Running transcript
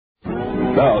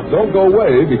Now, don't go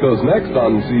away, because next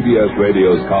on CBS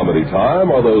Radio's Comedy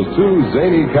Time are those two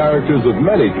zany characters of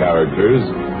many characters,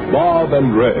 Bob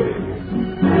and Ray.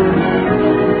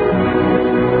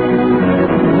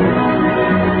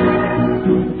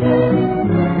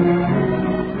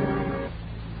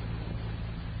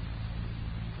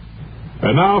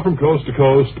 And now, from coast to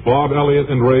coast, Bob Elliott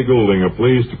and Ray Goulding are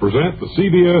pleased to present the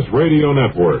CBS Radio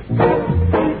Network.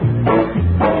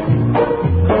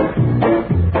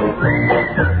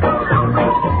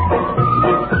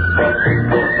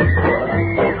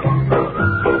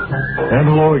 And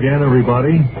hello again,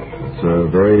 everybody. It's a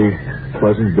very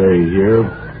pleasant day here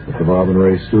at the Bob and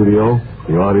Ray studio.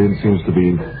 The audience seems to be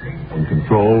in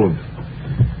control of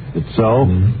itself,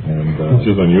 and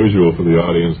which is unusual for the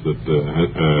audience that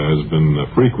has been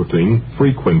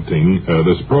frequenting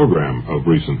this program of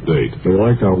recent date. They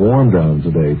liked our warm down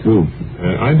today too.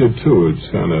 I did too. It's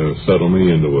kind of settled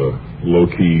me into a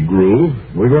low-key groove.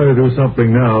 We're going to do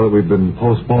something now that we've been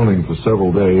postponing for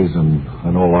several days, and I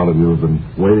know a lot of you have been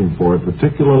waiting for it,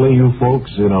 particularly you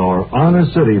folks in our honor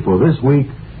city for this week,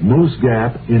 Moose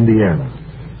Gap, Indiana.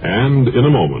 And in a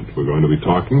moment, we're going to be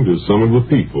talking to some of the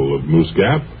people of Moose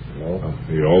Gap. Are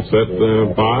you all set,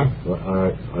 Bob?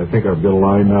 I think I've got a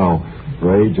line now.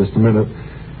 Ray, just a minute.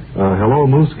 Hello,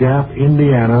 Moose Gap,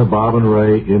 Indiana. Bob and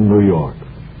Ray in New York.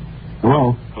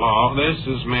 Hello. Hello, this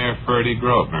is Mayor Ferdy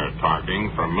Grosvenor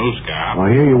talking from Moose Gap. I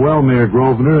hear you well, Mayor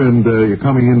Grosvenor, and you're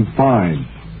coming in fine.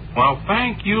 Well,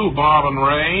 thank you, Bob and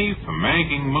Ray, for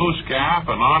making Moose Gap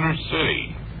an honor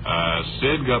city.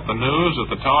 Sid got the news at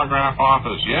the telegraph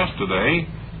office yesterday,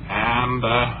 and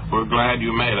we're glad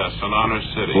you made us an honor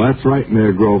city. Well, that's right,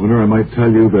 Mayor Grosvenor. I might tell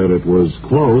you that it was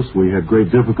close. We had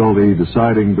great difficulty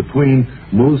deciding between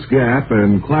Moose Gap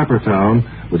and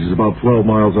Clappertown, which is about 12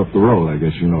 miles up the road, I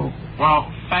guess you know.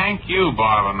 Well, thank you,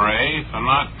 Bob and Ray, for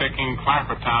not picking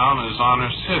Clappertown as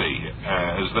honor city,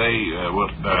 as they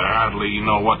would hardly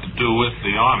know what to do with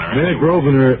the honor. Mayor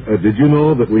Grosvenor, did you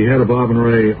know that we had a Bob and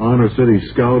Ray honor city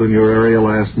scout in your area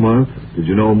last month? Did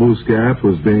you know Moose Gap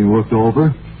was being looked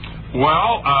over?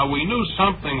 Well, we knew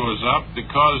something was up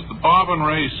because the Bob and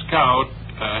Ray Scout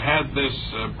had this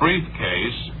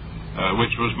briefcase,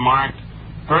 which was marked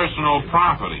personal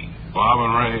property, Bob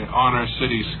and Ray Honor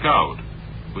City Scout.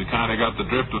 We kind of got the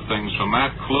drift of things from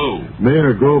that clue.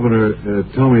 Mayor Grosvenor,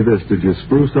 tell me this. Did you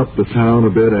spruce up the town a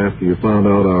bit after you found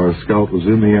out our scout was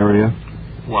in the area?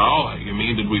 Well, you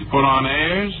mean did we put on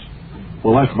airs?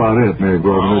 Well, that's about it, Mayor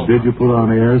Grosvenor. Did you put on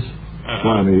airs?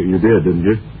 You did, didn't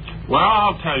you? Well,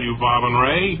 I'll tell you, Bob and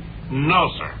Ray,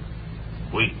 no, sir.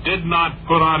 We did not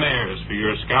put on airs for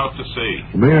your scout to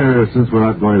see. Mayor, since we're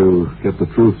not going to get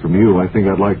the truth from you, I think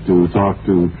I'd like to talk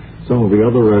to some of the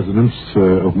other residents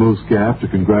of Moose Gap to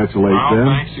congratulate them.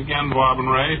 Well, thanks again, Bob and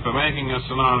Ray, for making us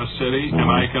an honor city, and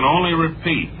I can only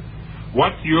repeat,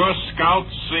 what your scout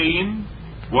seen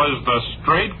was the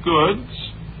straight goods.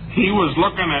 He was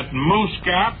looking at Moose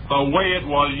Gap the way it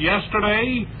was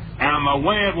yesterday, and the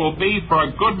way it will be for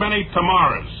a good many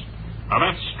tomorrows. Now,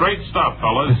 that's straight stuff,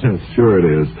 fellas. Sure it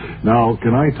is. Now,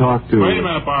 can I talk to... Wait a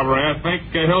minute, Bob Ray. I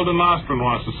think Hilda Nostrum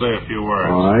wants to say a few words.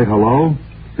 All right. Hello?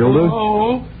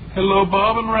 Hilda? Hello,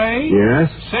 Bob and Ray?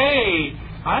 Yes? Say,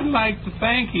 I'd like to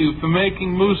thank you for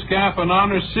making Moose Gap an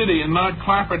honor city and not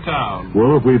Clappertown.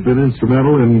 Well, if we've been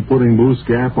instrumental in putting Moose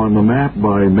Gap on the map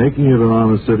by making it an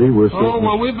honor city, we're certainly...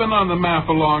 well, we've been on the map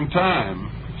a long time.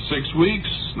 6 weeks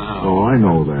now. Oh, I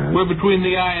know that. We're between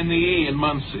the I and the E in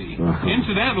Muncie.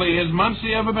 Incidentally, has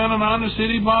Muncie ever been an honor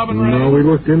city, Bob and Ray? No, we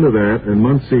looked into that, and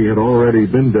Muncie had already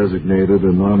been designated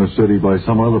an honor city by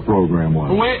some other program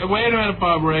once. Wait a minute,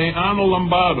 Bob Ray. Arnold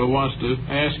Lombardo wants to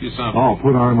ask you something. Oh,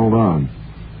 put Arnold on.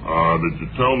 Did you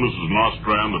tell Mrs.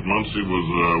 Nostrand that Muncie was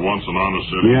once an honor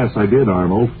city? Yes, I did,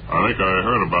 Arnold. I think I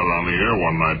heard about it on the air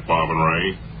one night, Bob and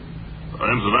Ray.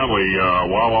 Incidentally,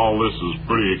 while all this is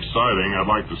pretty exciting, I'd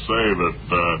like to say that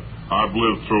I've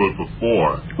lived through it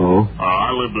before. Oh?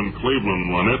 I lived in Cleveland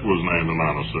when it was named an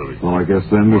honor city. Well, I guess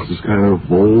then this is kind of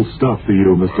old stuff for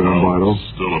you, Mr. Lombardo.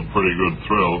 It's still a pretty good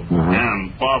thrill.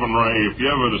 And Bob and Ray, if you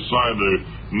ever decide to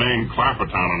name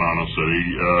Clappertown an honor city,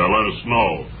 let us know.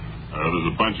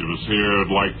 There's a bunch of us here who'd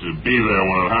like to be there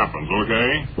when it happens, okay?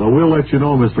 Well, we'll let you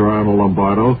know, Mr. Arnold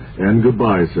Lombardo, and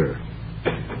goodbye, sir.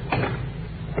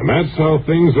 And that's how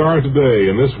things are today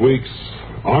in this week's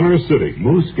Honor City,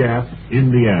 Moose Gap,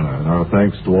 Indiana. And our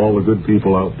thanks to all the good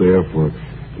people out there for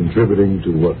contributing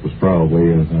to what was probably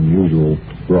an unusual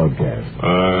broadcast.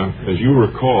 As you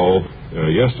recall,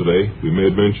 yesterday we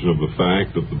made mention of the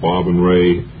fact that the Bob and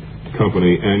Ray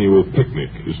Company annual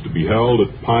picnic is to be held at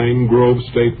Pine Grove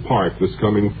State Park this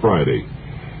coming Friday.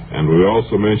 And we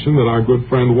also mentioned that our good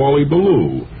friend Wally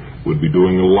Ballou would be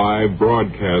doing a live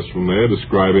broadcast from there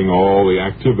describing all the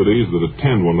activities that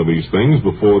attend one of these things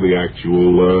before the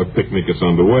actual picnic is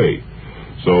underway.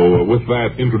 So with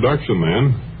that introduction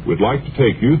then, we'd like to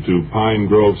take you to Pine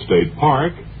Grove State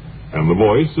Park and the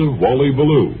voice of Wally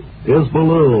Ballou. Is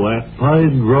Ballou at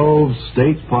Pine Grove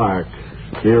State Park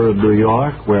here in New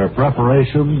York, where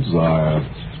preparations are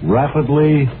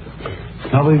rapidly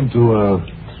coming to a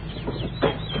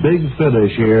big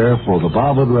finish here for the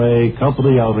Bob and Ray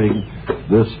Company outing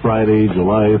this Friday,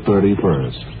 July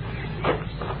 31st.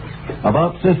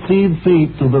 About 15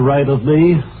 feet to the right of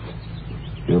me,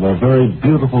 in a very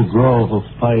beautiful grove of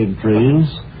pine trees,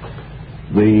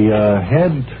 the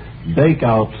head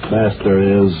bakeout master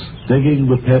is digging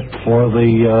the pit for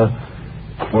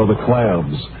the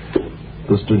clams.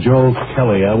 Mr. Joe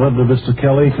Kelly. I wonder, Mr.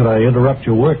 Kelly, could I interrupt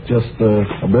your work just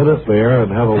a minute there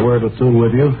and have a word or two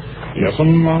with you? Yes,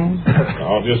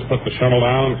 I'll just put the shovel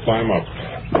down and climb up.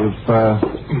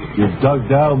 You've dug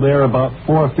down there about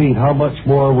 4 feet. How much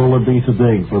more will there be to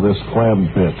dig for this clam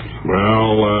pit?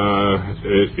 Well,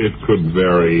 it could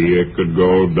vary. It could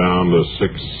go down to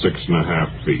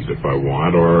 6.5 feet if I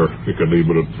want, or it could leave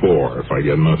it at 4 if I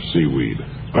get enough seaweed.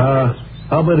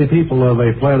 How many people are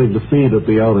they planning to feed at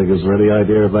the outing? Is there any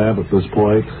idea of that at this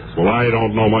point? Well, I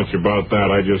don't know much about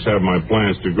that. I just have my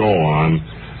plans to go on,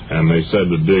 and they said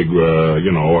to dig,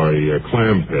 a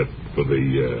clam pit for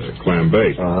the clam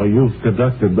bake. You've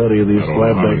conducted many of these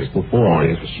clam bakes before.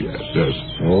 Oh, yes.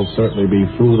 There'll certainly be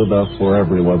food enough for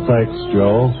everyone. Thanks,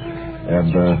 Joe,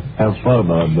 and have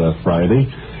fun on Friday.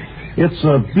 It's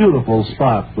a beautiful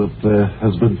spot that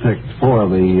has been picked for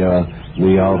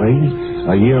the outing.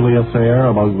 A yearly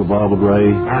affair among the Bob and Ray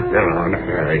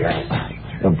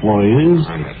employees.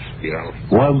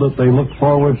 One that they look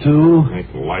forward to Make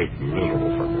life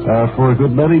miserable for a good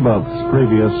many months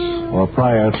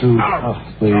prior to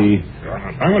the...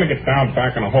 I'm going to get down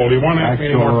back in a hole. Do you want to ask me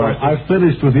any more questions? I've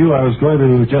finished with you. I was going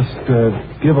to just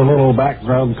give a little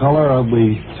background color on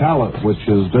the talent which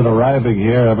has been arriving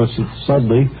here ever since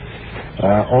Sunday.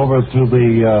 Over to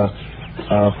the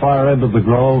far end of the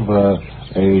grove,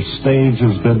 a stage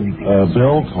has been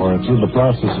built, or it's in the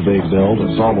process of being built.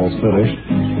 It's almost finished.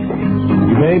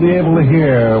 You may be able to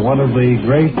hear one of the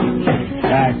great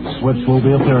acts which will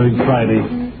be appearing Friday.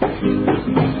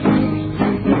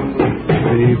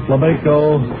 The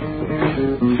flamenco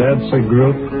dancing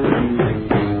group.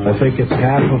 I think it's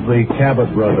half of the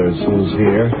Cabot brothers who's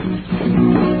here.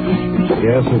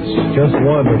 Yes, it's just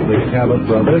one of the Cabot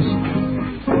brothers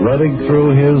running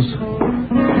through his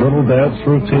little dance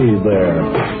routine there.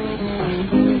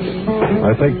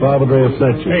 I think Bob and Ray have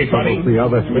mentioned. Hey, buddy, would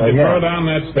you throw down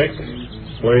that stick,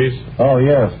 please? Oh,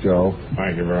 yes, Joe.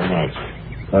 Thank you very much.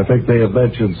 I think they have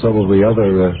mentioned some of the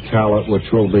other talent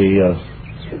which will be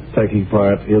taking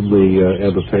part in the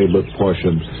entertainment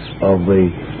portion of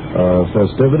the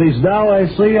festivities. Now I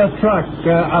see a truck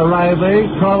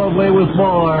arriving, probably with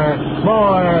more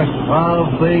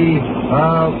of the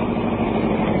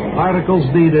articles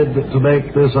needed to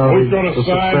make this outing a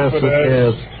success it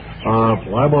is.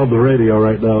 I'm on the radio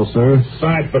right now, sir.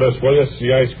 Sign for this, will you?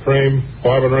 The ice cream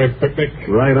Bob and Ray picnic.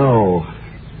 Righto.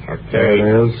 Okay. There it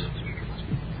is.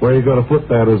 Where are you going to put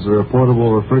that? Is there a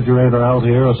portable refrigerator out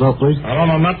here or something? I don't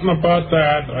know nothing about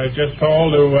that. I just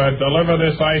told to deliver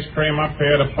this ice cream up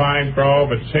here to Pine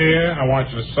Grove. It's here. I want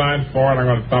you to sign for it. I'm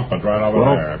going to dump it right over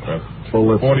there.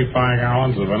 45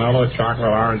 gallons of vanilla chocolate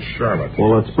orange sherbet.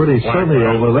 Well, it's pretty sunny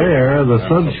over there. The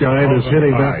sunshine is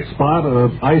hitting that spot,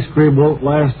 and ice cream won't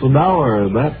last an hour.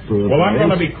 And that. Well, I'm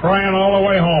going to be crying all the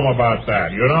way home about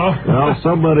that, you know? Well,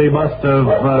 somebody must have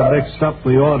mixed up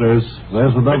the orders.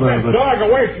 There's another. Get that dog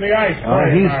away from the ice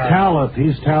cream.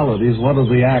 He's talent. He's one of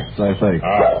the acts, I think.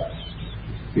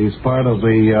 He's part of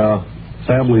the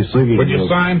family singing. Would you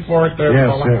sign for it there,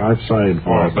 Yes, fella? I've signed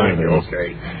for it. Thank you.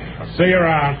 Okay. I'll see you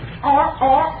around.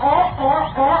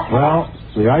 Well,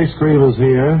 the ice cream is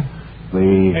here.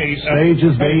 The stage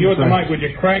is being... Hey, you at the mic, would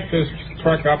you crank this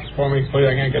truck up for me, please?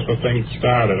 I can't get the thing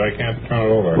started. I can't turn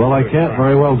it over. Well, I can't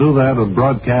very well do that and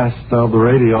broadcast on the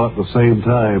radio at the same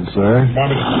time, sir.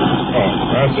 Want me to... Oh,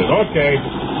 that's it. Okay.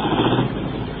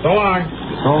 So long.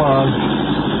 So long.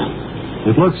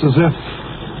 It looks as if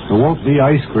there won't be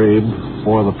ice cream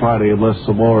for the party unless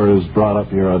some more is brought up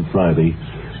here on Friday.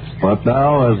 But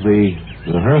now, as the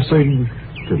rehearsing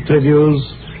continues,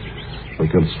 the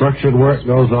construction work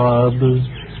goes on,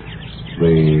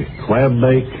 the clam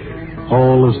bake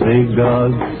hole is being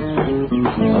dug.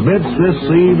 Amidst this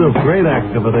scene of great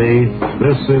activity,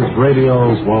 this is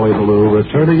radio's Wally Ballou,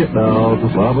 returning it now to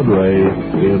Bob and Ray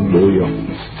in New York.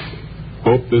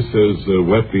 Hope this has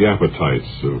whet the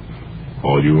appetites of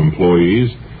all you employees.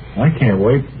 I can't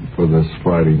wait for this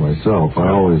Friday myself. I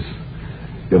always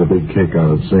get a big kick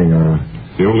out of seeing our...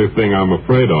 The only thing I'm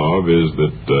afraid of is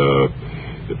that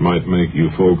it might make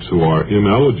you folks who are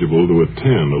ineligible to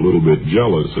attend a little bit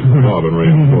jealous of the Bob and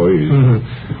Ray employees,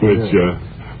 which,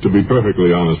 to be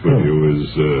perfectly honest with you,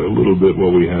 is a little bit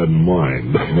what we had in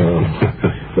mind. No,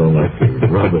 don't like to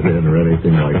rub it in or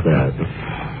anything like that.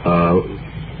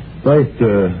 Right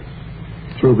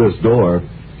through this door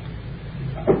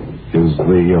is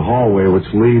the hallway which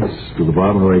leads to the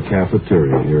Bob and Ray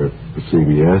cafeteria here at the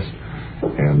CBS.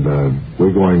 And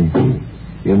we're going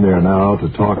in there now to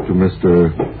talk to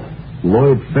Mr.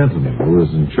 Lloyd Fenton, who is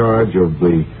in charge of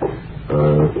the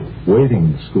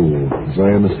waiting school. As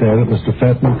I understand it, Mr.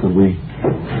 Fenton, could we...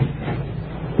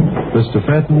 Mr.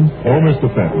 Fenton? Oh, Mr.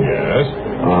 Fenton. Yes?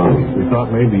 We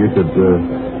thought maybe you could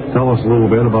tell us a little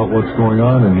bit about what's going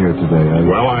on in here today.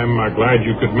 Well, I'm glad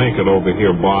you could make it over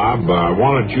here, Bob. I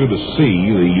wanted you to see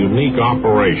the unique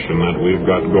operation that we've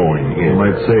got going here. You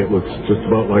might say it looks just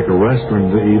about like a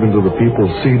restaurant, even to the people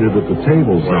seated at the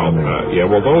tables down there.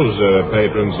 Those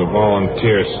patrons are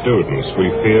volunteer students.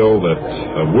 We feel that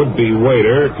a would-be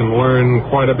waiter can learn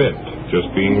quite a bit just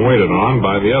being waited on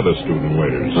by the other student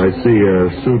waiters. I see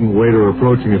a student waiter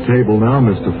approaching a table now,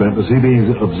 Mr. Fenton. Is he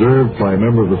being observed by a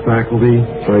member of the faculty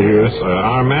right here? Yes,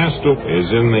 our master is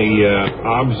in the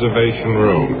observation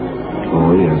room.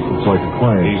 Oh, yes, it's like a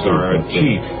client. He's our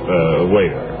chief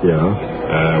waiter.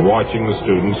 Yeah. Watching the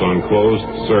students on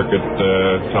closed-circuit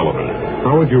television.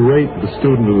 How would you rate the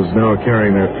student who is now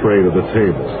carrying that tray to the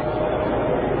table?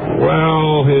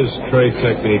 Well, his tray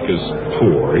technique is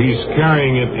poor. He's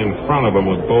carrying it in front of him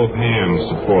with both hands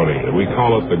supporting it. We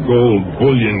call it the gold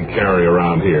bullion carry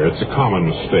around here. It's a common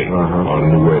mistake our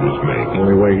new waiters make. The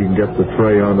only way he can get the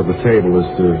tray onto the table is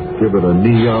to give it a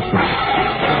knee up and...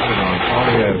 Oh,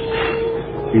 yes.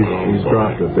 He's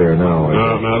dropped it there now.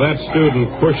 Now, that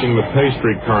student pushing the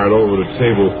pastry cart over to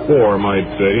table 4 might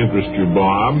interest you,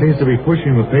 Bob. Seems to be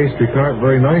pushing the pastry cart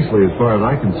very nicely as far as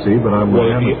I can see, but I'm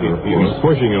well, an amateur, of course. He's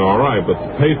pushing it all right, but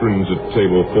the patrons at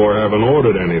table 4 haven't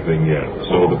ordered anything yet,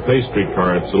 so the pastry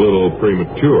cart's a little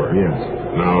premature. Yes.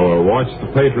 Now, watch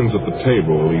the patrons at the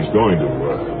table. He's going to,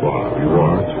 Bob. You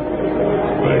watch.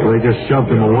 They just shoved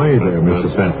him away there,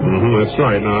 Mr. Fenton. That's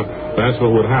right. Now, that's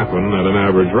what would happen at an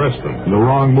average restaurant. The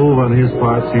wrong move on his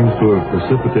part seems to have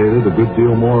precipitated a good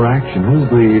deal more action. Who's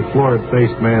the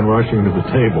florid-faced man rushing to the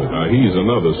table? He's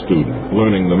another student,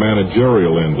 learning the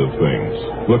managerial end of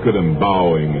things. Look at him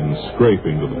bowing and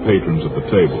scraping to the patrons at the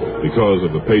table because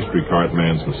of the pastry cart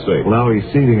man's mistake. Well, now he's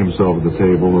seating himself at the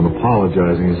table and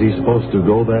apologizing. Is he supposed to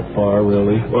go that far,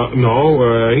 really? Well,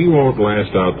 no, he won't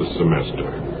last out the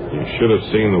semester. You should have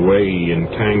seen the way he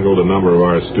entangled a number of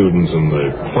our students in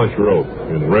the plush rope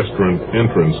in restaurant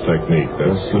entrance technique.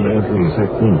 That's an entrance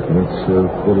technique. That's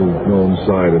a little known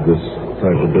side of this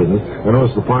type of business. I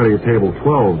noticed the party at table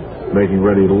 12 making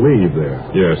ready to leave there.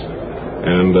 Yes.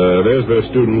 And there's their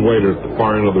student waiter at the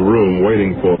far end of the room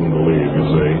waiting for them to leave, you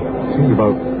see. Seems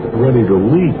about ready to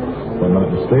leave, if I'm not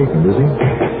mistaken, is he?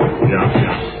 Yeah.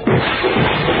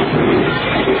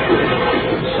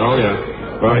 Oh, yeah.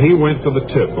 Well, he went to the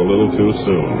tip a little too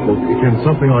soon. Well, can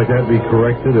something like that be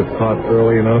corrected if caught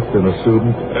early enough in a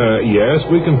student? Yes,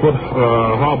 we can put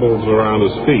hobbles around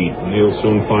his feet, and he'll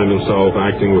soon find himself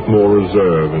acting with more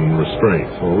reserve and restraint.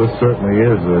 Well, this certainly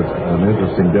is an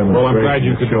interesting demonstration. Well, I'm glad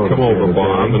you could come over,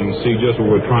 Bob, and see just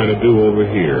what we're trying to do over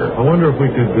here. I wonder if we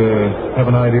could have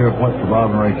an idea of what the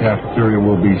Bob and Ray cafeteria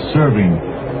will be serving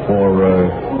for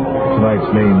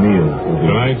tonight's main meal.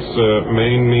 Tonight's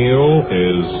main meal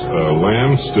is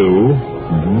lamb stew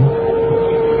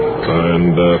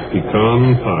and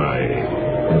pecan pie.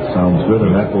 That sounds good,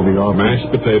 and that will be offered. Mashed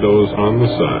potatoes on the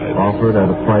side. Offered at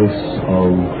a price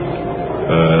of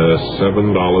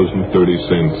 $7.30,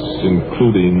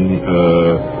 including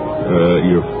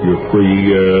your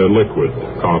free liquid,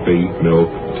 coffee, milk,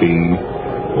 tea,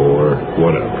 or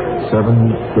whatever.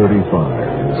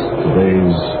 $7.35 is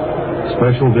today's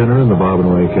special dinner in the Bob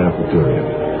and Ray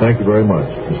cafeteria. Thank you very much,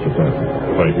 Mr.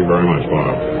 Fenton. Thank you very much,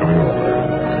 Bob, for coming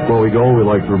over. Before we go,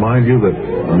 we'd like to remind you that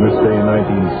on this day in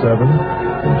 1907,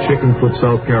 in Chickenfoot,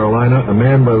 South Carolina, a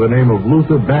man by the name of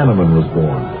Luther Bannerman was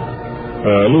born.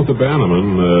 Luther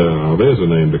Bannerman, there's a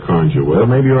name to conjure with. Well,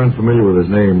 maybe you're unfamiliar with his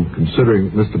name,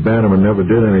 considering Mr. Bannerman never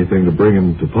did anything to bring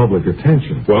him to public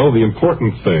attention. Well, the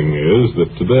important thing is that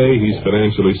today he's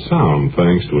financially sound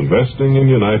thanks to investing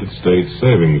in United States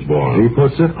savings bonds. He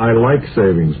puts it, I like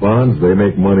savings bonds. They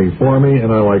make money for me, and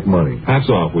I like money. Hats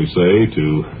off, we say,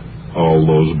 to all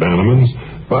those Bannermans.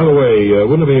 By the way,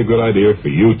 wouldn't it be a good idea for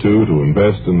you two to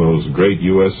invest in those great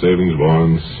U.S. savings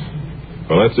bonds?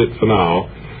 Well, that's it for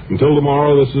now. Until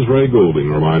tomorrow, this is Ray Goulding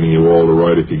reminding you all to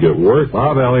write if you get work.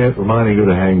 Bob Elliott reminding you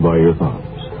to hang by your thumbs.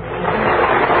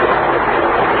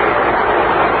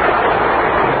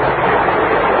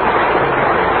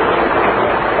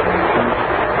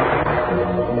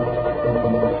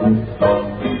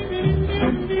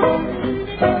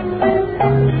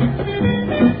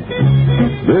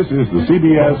 This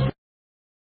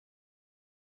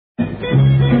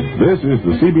is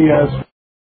the CBS